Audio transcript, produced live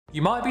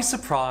You might be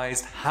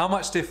surprised how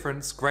much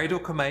difference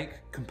Gradle can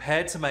make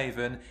compared to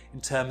Maven in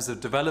terms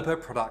of developer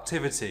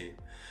productivity.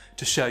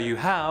 To show you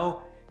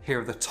how,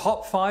 here are the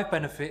top 5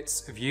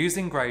 benefits of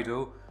using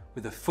Gradle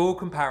with a full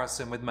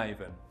comparison with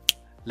Maven.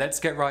 Let's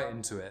get right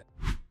into it.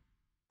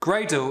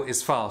 Gradle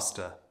is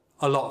faster,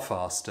 a lot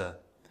faster.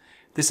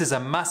 This is a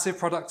massive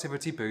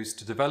productivity boost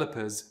to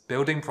developers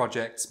building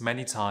projects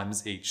many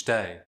times each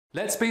day.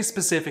 Let's be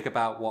specific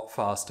about what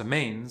faster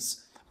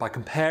means by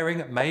comparing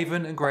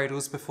Maven and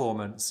Gradle's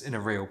performance in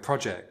a real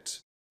project.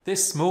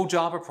 This small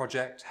Java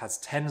project has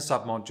 10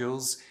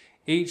 submodules,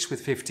 each with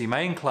 50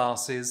 main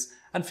classes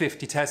and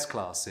 50 test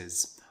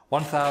classes,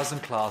 1,000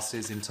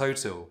 classes in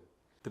total.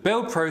 The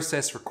build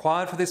process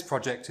required for this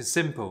project is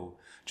simple.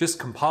 Just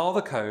compile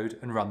the code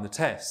and run the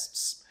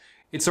tests.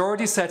 It's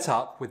already set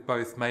up with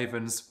both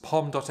Maven's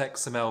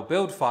pom.xml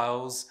build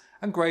files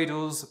and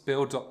Gradle's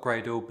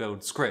build.gradle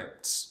build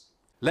scripts.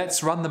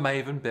 Let's run the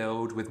Maven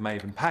build with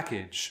Maven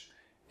package.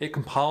 It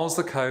compiles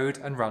the code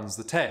and runs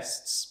the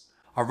tests.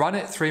 I'll run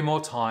it 3 more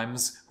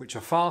times, which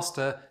are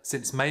faster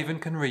since Maven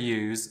can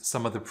reuse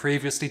some of the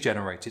previously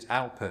generated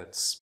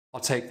outputs. I'll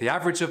take the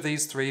average of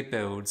these 3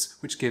 builds,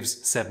 which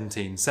gives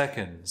 17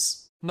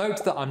 seconds.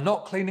 Note that I'm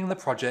not cleaning the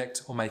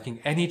project or making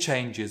any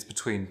changes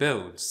between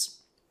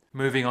builds.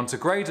 Moving on to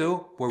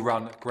Gradle, we'll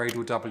run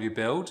Gradle W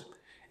build.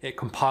 It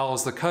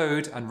compiles the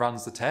code and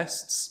runs the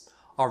tests.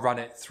 I'll run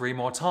it 3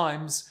 more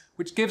times,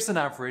 which gives an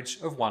average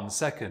of 1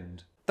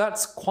 second.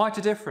 That's quite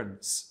a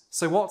difference.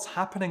 So what's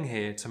happening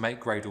here to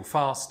make Gradle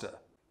faster?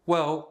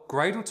 Well,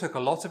 Gradle took a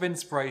lot of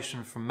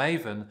inspiration from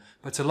Maven,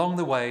 but along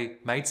the way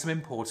made some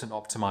important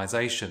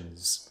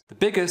optimizations. The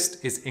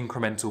biggest is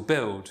incremental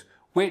build,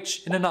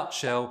 which in a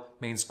nutshell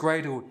means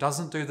Gradle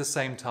doesn't do the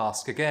same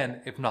task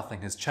again if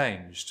nothing has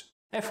changed.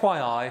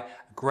 FYI,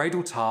 a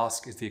Gradle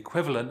task is the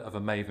equivalent of a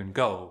Maven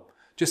goal,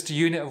 just a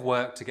unit of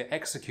work to get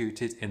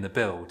executed in the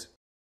build.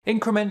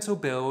 Incremental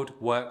build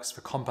works for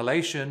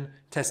compilation,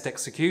 test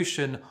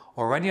execution,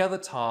 or any other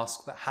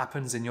task that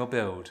happens in your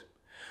build.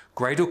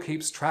 Gradle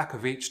keeps track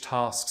of each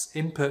task's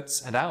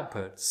inputs and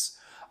outputs.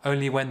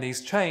 Only when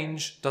these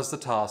change does the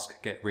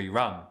task get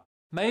rerun.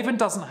 Maven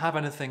doesn't have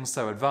anything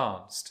so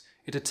advanced.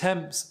 It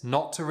attempts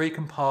not to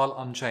recompile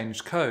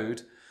unchanged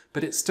code,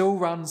 but it still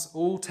runs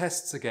all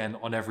tests again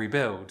on every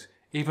build,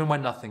 even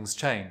when nothing's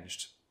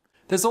changed.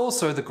 There's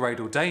also the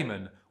Gradle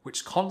daemon,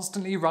 which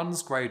constantly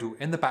runs Gradle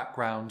in the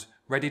background,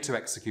 ready to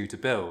execute a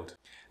build.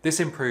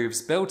 This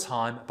improves build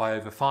time by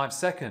over 5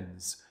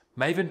 seconds.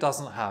 Maven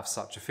doesn't have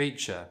such a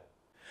feature.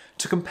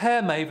 To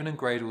compare Maven and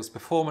Gradle's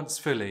performance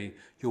fully,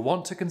 you'll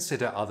want to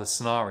consider other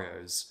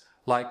scenarios,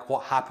 like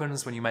what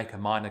happens when you make a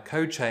minor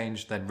code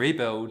change then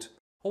rebuild,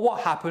 or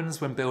what happens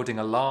when building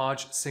a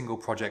large single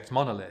project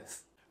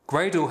monolith.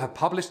 Gradle have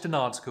published an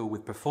article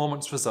with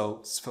performance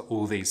results for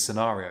all these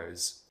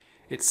scenarios.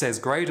 It says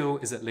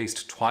Gradle is at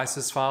least twice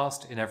as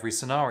fast in every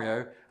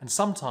scenario and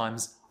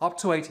sometimes up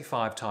to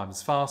 85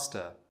 times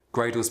faster.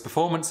 Gradle's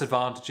performance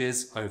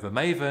advantages over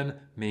Maven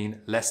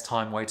mean less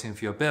time waiting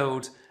for your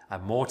build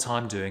and more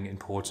time doing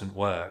important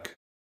work.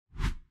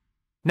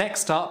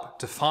 Next up,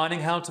 defining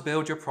how to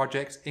build your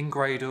project in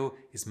Gradle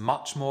is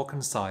much more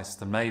concise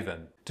than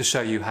Maven. To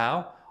show you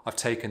how, I've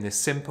taken this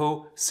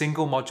simple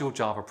single module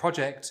Java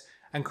project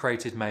and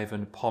created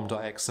Maven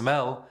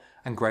pom.xml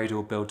and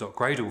Gradle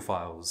build.gradle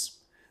files.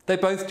 They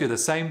both do the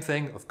same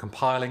thing of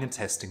compiling and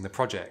testing the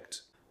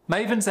project.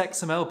 Maven's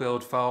XML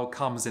build file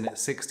comes in at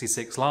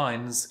 66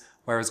 lines,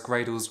 whereas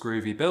Gradle's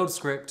groovy build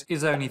script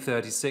is only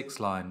 36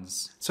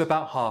 lines, so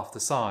about half the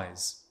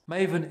size.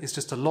 Maven is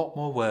just a lot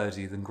more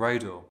wordy than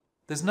Gradle.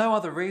 There's no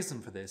other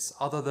reason for this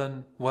other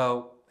than,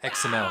 well,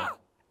 XML.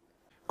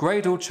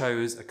 Gradle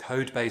chose a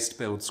code-based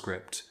build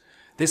script.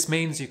 This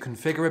means you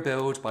configure a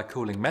build by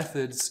calling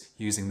methods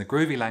using the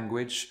Groovy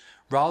language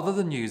rather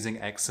than using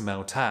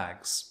XML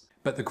tags.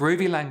 But the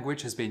Groovy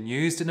language has been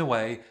used in a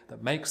way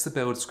that makes the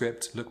build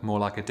script look more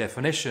like a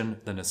definition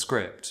than a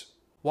script.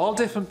 While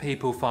different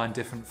people find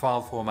different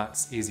file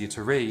formats easier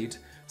to read,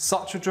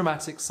 such a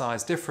dramatic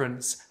size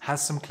difference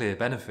has some clear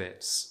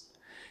benefits.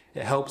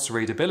 It helps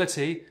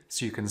readability,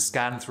 so you can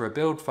scan through a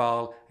build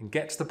file and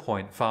get to the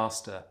point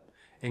faster.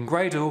 In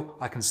Gradle,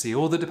 I can see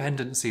all the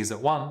dependencies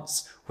at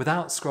once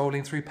without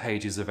scrolling through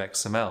pages of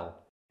XML.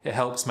 It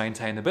helps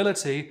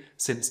maintainability,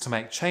 since to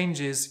make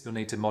changes you'll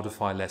need to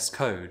modify less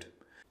code.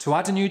 To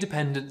add a new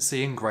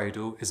dependency in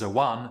Gradle is a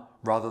 1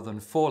 rather than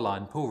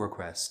 4-line pull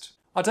request.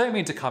 I don't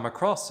mean to come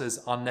across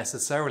as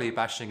unnecessarily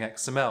bashing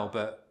XML,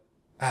 but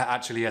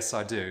actually yes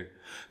I do,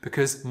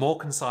 because more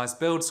concise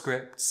build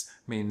scripts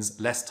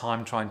means less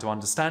time trying to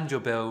understand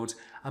your build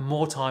and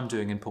more time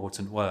doing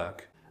important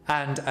work.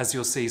 And as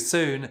you'll see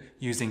soon,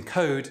 using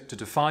code to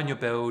define your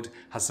build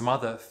has some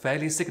other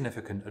fairly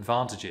significant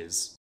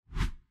advantages.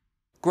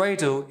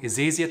 Gradle is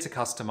easier to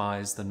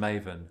customize than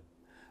Maven.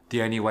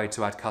 The only way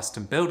to add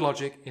custom build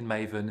logic in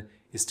Maven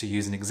is to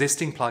use an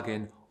existing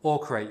plugin or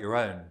create your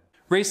own.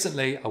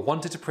 Recently, I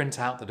wanted to print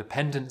out the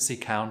dependency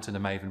count in a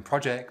Maven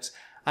project,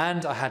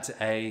 and I had to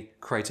A,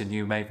 create a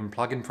new Maven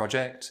plugin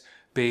project,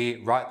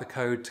 B, write the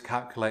code to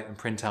calculate and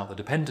print out the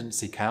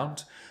dependency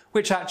count,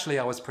 which actually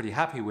I was pretty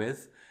happy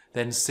with.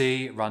 Then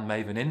C, run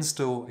Maven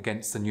install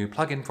against the new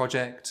plugin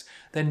project.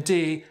 Then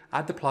D,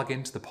 add the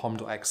plugin to the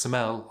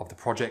pom.xml of the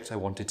project I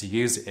wanted to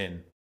use it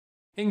in.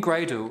 In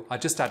Gradle, I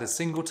just add a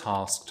single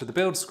task to the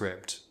build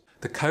script.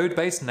 The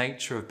code-based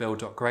nature of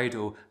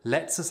build.gradle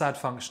lets us add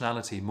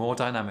functionality more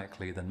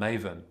dynamically than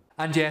Maven.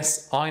 And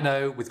yes, I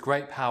know with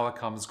great power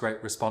comes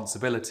great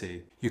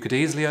responsibility. You could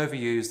easily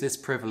overuse this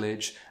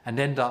privilege and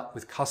end up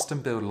with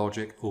custom build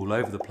logic all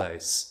over the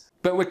place.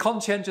 But we're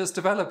conscientious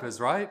developers,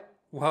 right?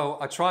 Well,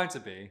 I try to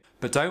be.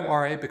 But don't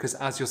worry, because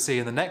as you'll see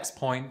in the next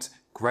point,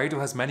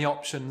 Gradle has many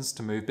options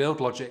to move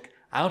build logic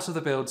out of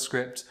the build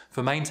script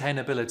for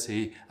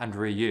maintainability and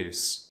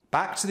reuse.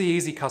 Back to the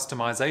easy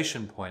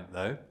customization point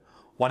though.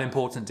 One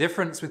important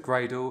difference with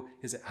Gradle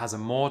is it has a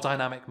more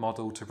dynamic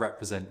model to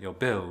represent your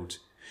build.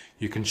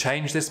 You can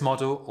change this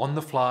model on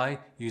the fly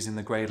using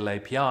the Gradle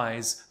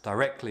APIs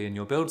directly in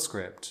your build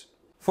script.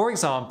 For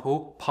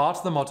example, part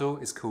of the model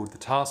is called the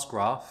task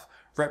graph,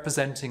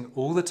 representing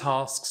all the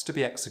tasks to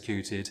be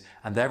executed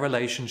and their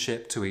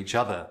relationship to each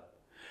other.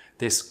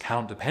 This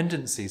count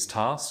dependencies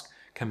task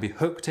can be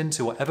hooked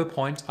into whatever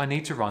point I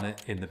need to run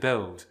it in the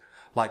build,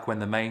 like when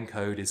the main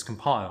code is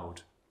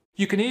compiled.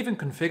 You can even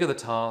configure the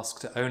task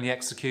to only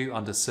execute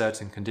under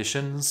certain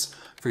conditions,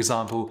 for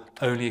example,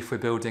 only if we're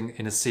building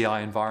in a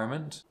CI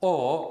environment,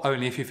 or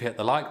only if you've hit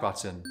the like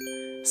button.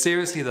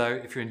 Seriously though,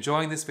 if you're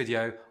enjoying this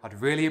video,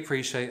 I'd really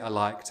appreciate a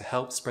like to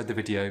help spread the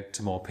video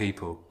to more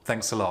people.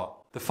 Thanks a lot.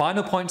 The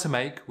final point to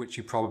make, which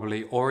you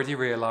probably already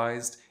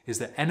realised, is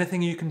that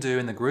anything you can do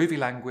in the Groovy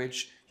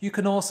language, you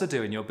can also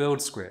do in your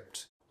build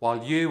script.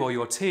 While you or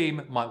your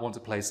team might want to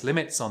place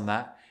limits on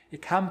that,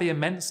 it can be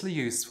immensely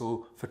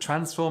useful for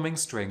transforming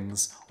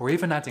strings or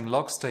even adding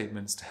log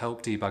statements to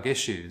help debug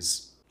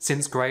issues.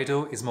 Since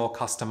Gradle is more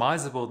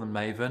customizable than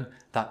Maven,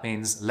 that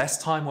means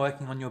less time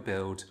working on your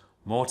build,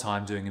 more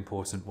time doing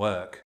important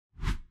work.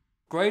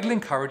 Gradle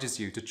encourages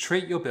you to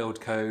treat your build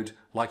code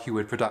like you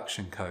would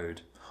production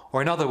code,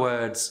 or in other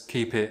words,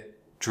 keep it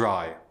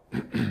dry.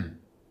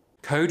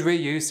 Code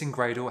reuse in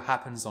Gradle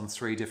happens on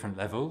 3 different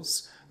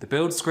levels: the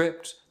build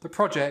script, the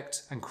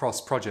project, and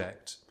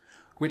cross-project.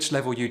 Which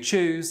level you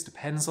choose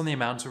depends on the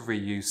amount of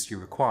reuse you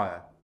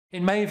require.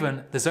 In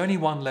Maven, there's only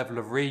one level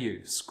of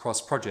reuse,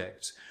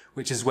 cross-project,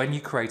 which is when you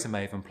create a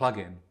Maven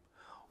plugin.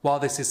 While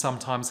this is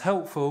sometimes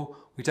helpful,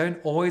 we don't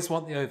always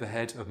want the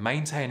overhead of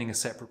maintaining a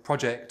separate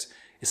project,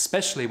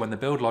 especially when the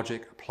build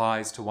logic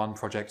applies to one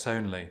project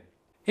only.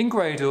 In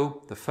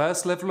Gradle, the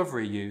first level of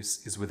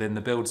reuse is within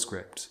the build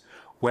script,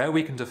 where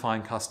we can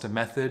define custom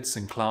methods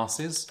and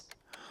classes.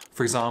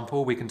 For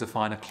example, we can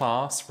define a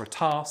class for a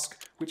task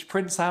which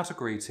prints out a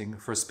greeting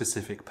for a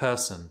specific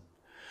person.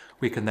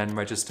 We can then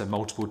register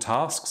multiple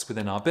tasks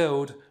within our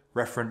build,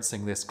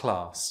 referencing this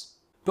class.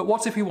 But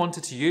what if we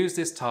wanted to use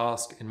this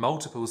task in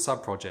multiple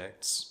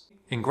subprojects?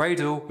 In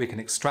Gradle, we can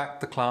extract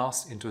the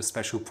class into a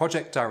special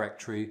project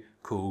directory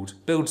called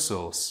build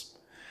source.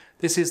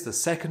 This is the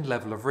second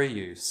level of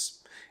reuse.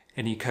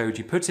 Any code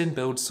you put in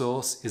build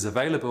source is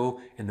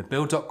available in the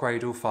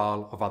build.gradle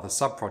file of other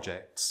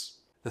subprojects.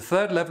 The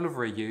third level of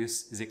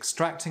reuse is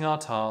extracting our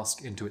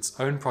task into its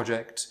own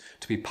project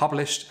to be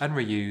published and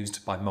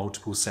reused by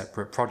multiple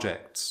separate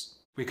projects.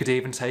 We could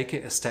even take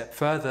it a step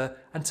further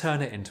and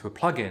turn it into a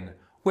plugin,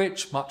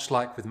 which, much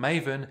like with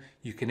Maven,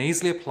 you can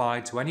easily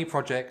apply to any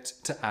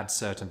project to add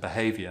certain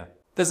behaviour.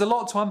 There's a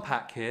lot to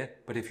unpack here,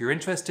 but if you're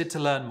interested to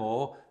learn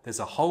more, there's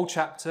a whole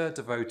chapter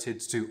devoted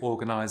to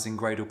organising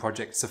Gradle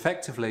projects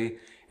effectively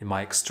in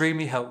my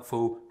extremely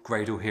helpful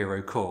Gradle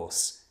Hero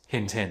course.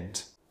 Hint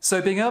hint.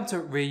 So being able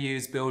to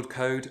reuse build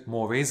code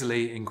more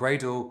easily in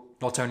Gradle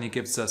not only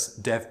gives us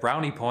dev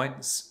brownie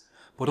points,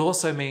 but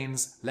also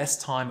means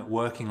less time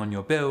working on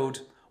your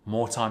build,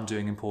 more time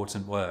doing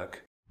important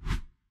work.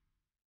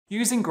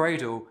 Using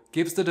Gradle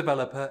gives the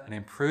developer an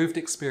improved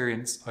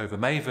experience over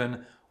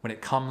Maven when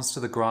it comes to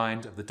the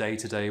grind of the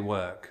day-to-day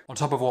work. On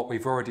top of what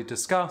we've already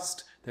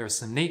discussed, there are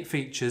some neat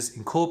features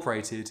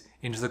incorporated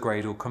into the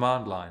Gradle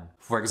command line.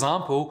 For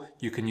example,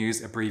 you can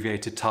use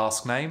abbreviated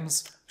task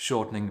names,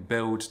 shortening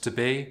build to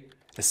B,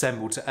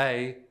 assemble to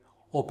A,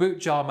 or boot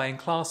jar main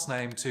class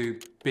name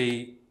to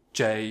BJMCN.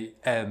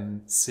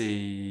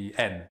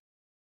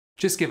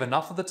 Just give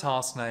enough of the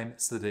task name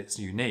so that it's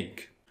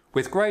unique.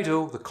 With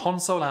Gradle, the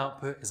console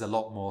output is a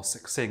lot more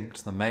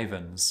succinct than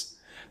Maven's.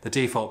 The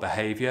default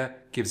behaviour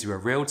gives you a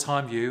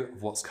real-time view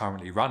of what's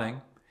currently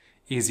running,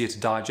 easier to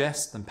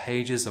digest than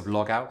pages of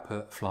log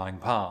output flying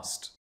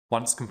past.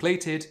 Once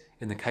completed,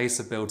 in the case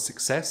of build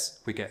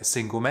success, we get a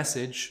single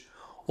message,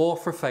 or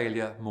for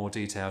failure, more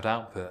detailed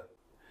output.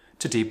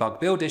 To debug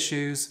build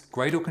issues,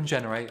 Gradle can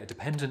generate a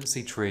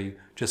dependency tree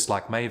just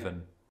like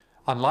Maven.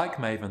 Unlike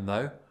Maven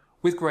though,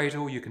 with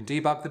Gradle you can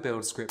debug the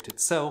build script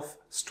itself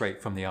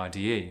straight from the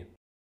IDE.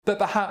 But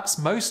perhaps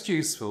most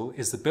useful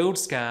is the build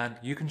scan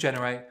you can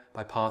generate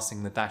by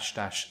passing the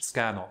 --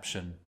 scan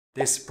option.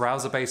 This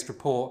browser-based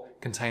report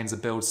contains a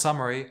build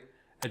summary,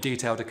 a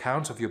detailed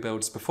account of your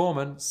build's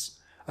performance,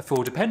 a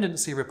full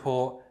dependency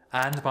report,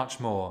 and much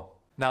more.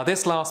 Now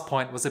this last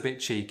point was a bit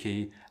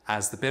cheeky,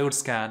 as the build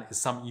scan is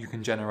something you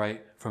can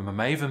generate from a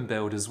Maven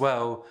build as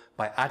well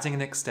by adding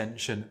an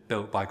extension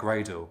built by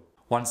Gradle.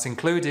 Once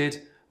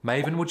included,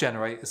 Maven will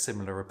generate a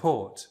similar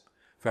report.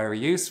 Very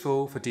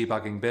useful for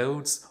debugging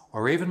builds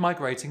or even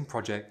migrating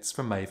projects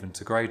from Maven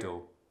to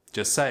Gradle.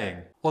 Just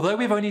saying. Although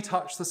we've only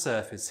touched the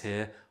surface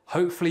here,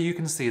 hopefully you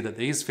can see that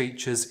these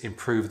features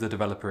improve the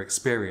developer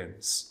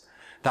experience.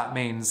 That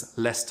means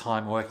less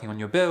time working on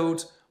your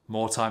build,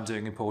 more time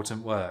doing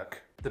important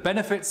work. The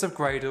benefits of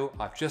Gradle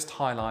I've just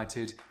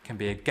highlighted can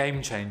be a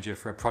game changer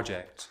for a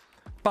project.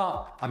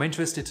 But I'm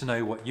interested to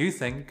know what you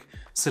think,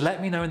 so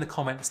let me know in the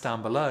comments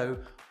down below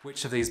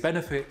which of these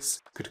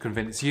benefits could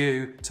convince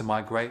you to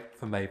migrate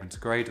from Maven to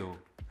Gradle.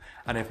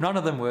 And if none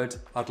of them would,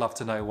 I'd love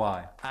to know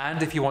why.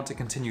 And if you want to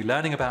continue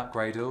learning about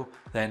Gradle,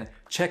 then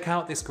check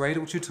out this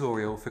Gradle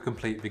tutorial for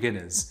complete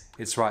beginners.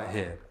 It's right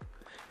here.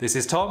 This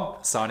is Tom,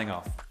 signing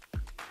off.